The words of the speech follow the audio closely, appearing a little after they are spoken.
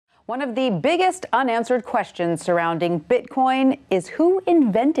One of the biggest unanswered questions surrounding Bitcoin is who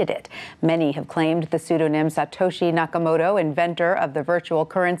invented it. Many have claimed the pseudonym Satoshi Nakamoto, inventor of the virtual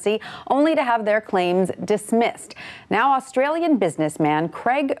currency, only to have their claims dismissed. Now, Australian businessman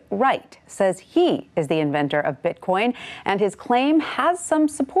Craig Wright says he is the inventor of Bitcoin, and his claim has some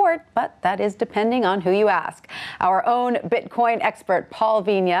support, but that is depending on who you ask. Our own Bitcoin expert Paul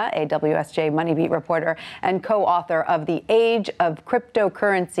Vigna, a WSJ Money Beat reporter and co-author of The Age of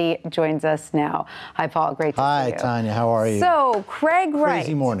Cryptocurrency, joins us now. Hi, Paul. Great to see you. Hi, Tanya. How are you? So, Craig Wright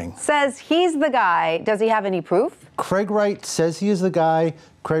Crazy morning. says he's the guy. Does he have any proof? Craig Wright says he is the guy.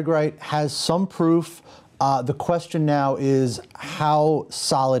 Craig Wright has some proof. The question now is, how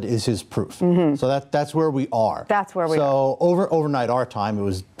solid is his proof? So that's where we are. That's where we are. So overnight our time, it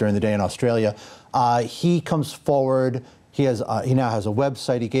was during the day in Australia, he comes forward. He now has a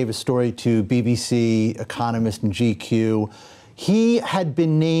website. He gave a story to BBC, Economist, and GQ. He had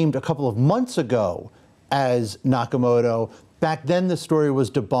been named a couple of months ago as Nakamoto. Back then, the story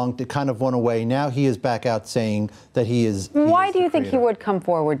was debunked. It kind of went away. Now he is back out saying that he is. Why do you think he would come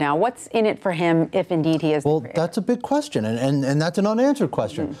forward now? What's in it for him if indeed he is? Well, that's a big question, and that's an unanswered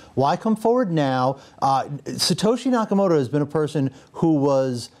question. Why come forward now? Satoshi Nakamoto has been a person who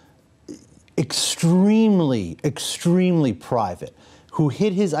was extremely private, who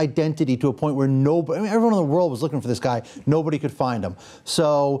hid his identity to a point where nobody, everyone in the world was looking for this guy. Nobody could find him.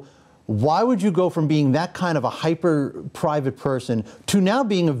 So why would you go from being that kind of a hyper-private person to now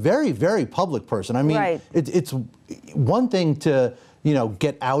being a very, very public person? I mean, it's one thing to,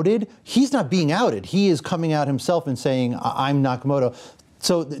 get outed. He's not being outed. He is coming out himself and saying, I'm Nakamoto.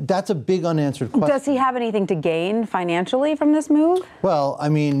 So that's a big unanswered question. Does he have anything to gain financially from this move? Well, I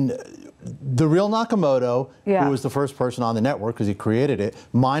mean, the real Nakamoto, who was the first person on the network because he created it,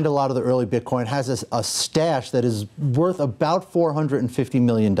 mined a lot of the early Bitcoin, has a stash that is worth about $450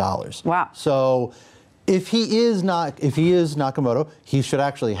 million. Wow. So if he is Nakamoto, he should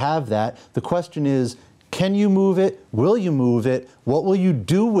actually have that. The question is, can you move it? Will you move it? What will you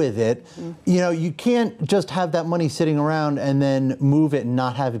do with it? You can't just have that money sitting around and then move it and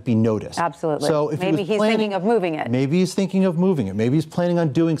not have it be noticed. Absolutely. So if maybe he's thinking of moving it. Maybe he's thinking of moving it. Maybe he's planning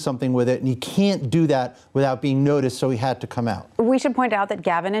on doing something with it, and he can't do that without being noticed, so he had to come out. We should point out that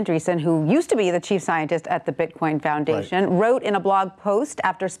Gavin Andresen, who used to be the chief scientist at the Bitcoin Foundation, wrote in a blog post,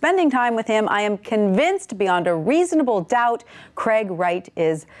 after spending time with him, I am convinced beyond a reasonable doubt Craig Wright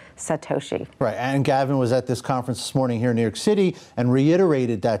is Satoshi. Right, and Gavin was at this conference this morning here in New York City and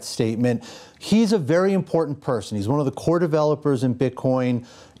reiterated that statement. He's a very important person. He's one of the core developers in Bitcoin.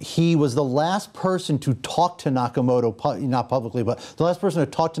 He was the last person to talk to Nakamoto, not publicly, but the last person to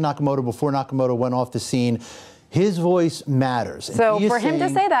talk to Nakamoto before Nakamoto went off the scene. His voice matters. So for him to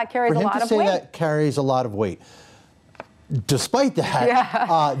say that carries a lot of weight. For him to say that carries a lot of weight. Despite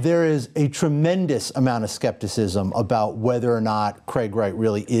that, there is a tremendous amount of skepticism about whether or not Craig Wright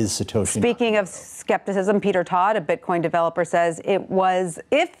really is Satoshi. Speaking of skepticism, Peter Todd, a Bitcoin developer, says it was,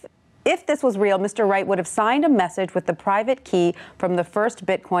 if this was real, Mr. Wright would have signed a message with the private key from the first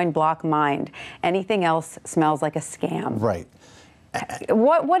Bitcoin block mined. Anything else smells like a scam. Right.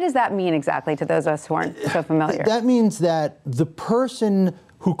 What does that mean exactly to those of us who aren't so familiar? That means that the person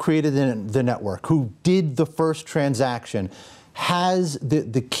who created the network, who did the first transaction, has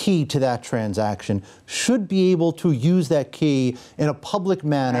the key to that transaction, should be able to use that key in a public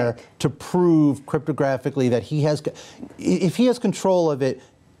manner to prove cryptographically that he has, if he has control of it,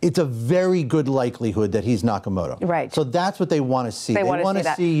 it's a very good likelihood that he's Nakamoto. Right. So that's what they want to see. They want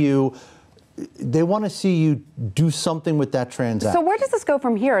to see you. They want to see you do something with that transaction. So where does this go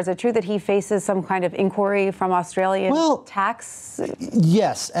from here? Is it true that he faces some kind of inquiry from Australian tax?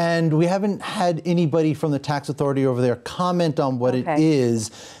 Yes, and we haven't had anybody from the tax authority over there comment on what it is.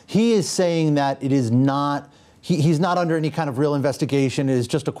 He is saying that it is not, he's not under any kind of real investigation. It is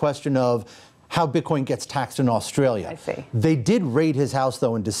just a question of how Bitcoin gets taxed in Australia. I see. They did raid his house,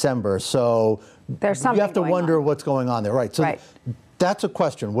 though, in December, so there's something you have to wonder what's going on there. Right. So that's a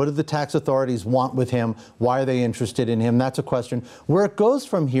question. What do the tax authorities want with him? Why are they interested in him? That's a question. Where it goes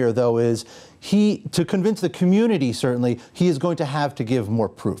from here, though, is to convince the community, certainly, he is going to have to give more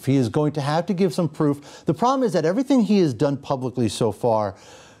proof. He is going to have to give some proof. The problem is that everything he has done publicly so far,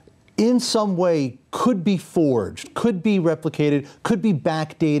 in some way, could be forged, could be replicated, could be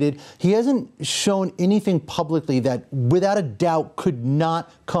backdated. He hasn't shown anything publicly that, without a doubt, could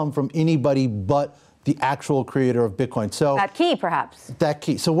not come from anybody but the actual creator of Bitcoin. So that key, perhaps. That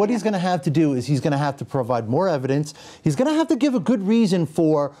key. So what he's going to have to do is he's going to have to provide more evidence. He's going to have to give a good reason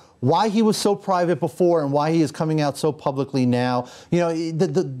for why he was so private before and why he is coming out so publicly now. You know,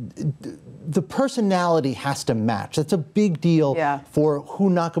 the personality has to match. That's a big deal for who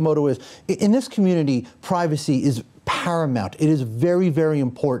Nakamoto is. In this community, privacy is paramount. It is very, very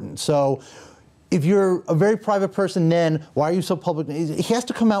important. So if you're a very private person, then why are you so public? He has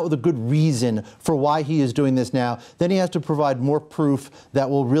to come out with a good reason for why he is doing this now. Then he has to provide more proof that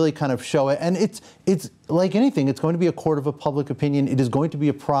will really kind of show it. And it's like anything. It's going to be a court of public opinion. It is going to be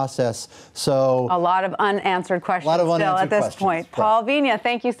a process. So a lot of unanswered questions still at this point. Paul Vigna,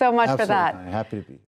 thank you so much for that. Happy to be.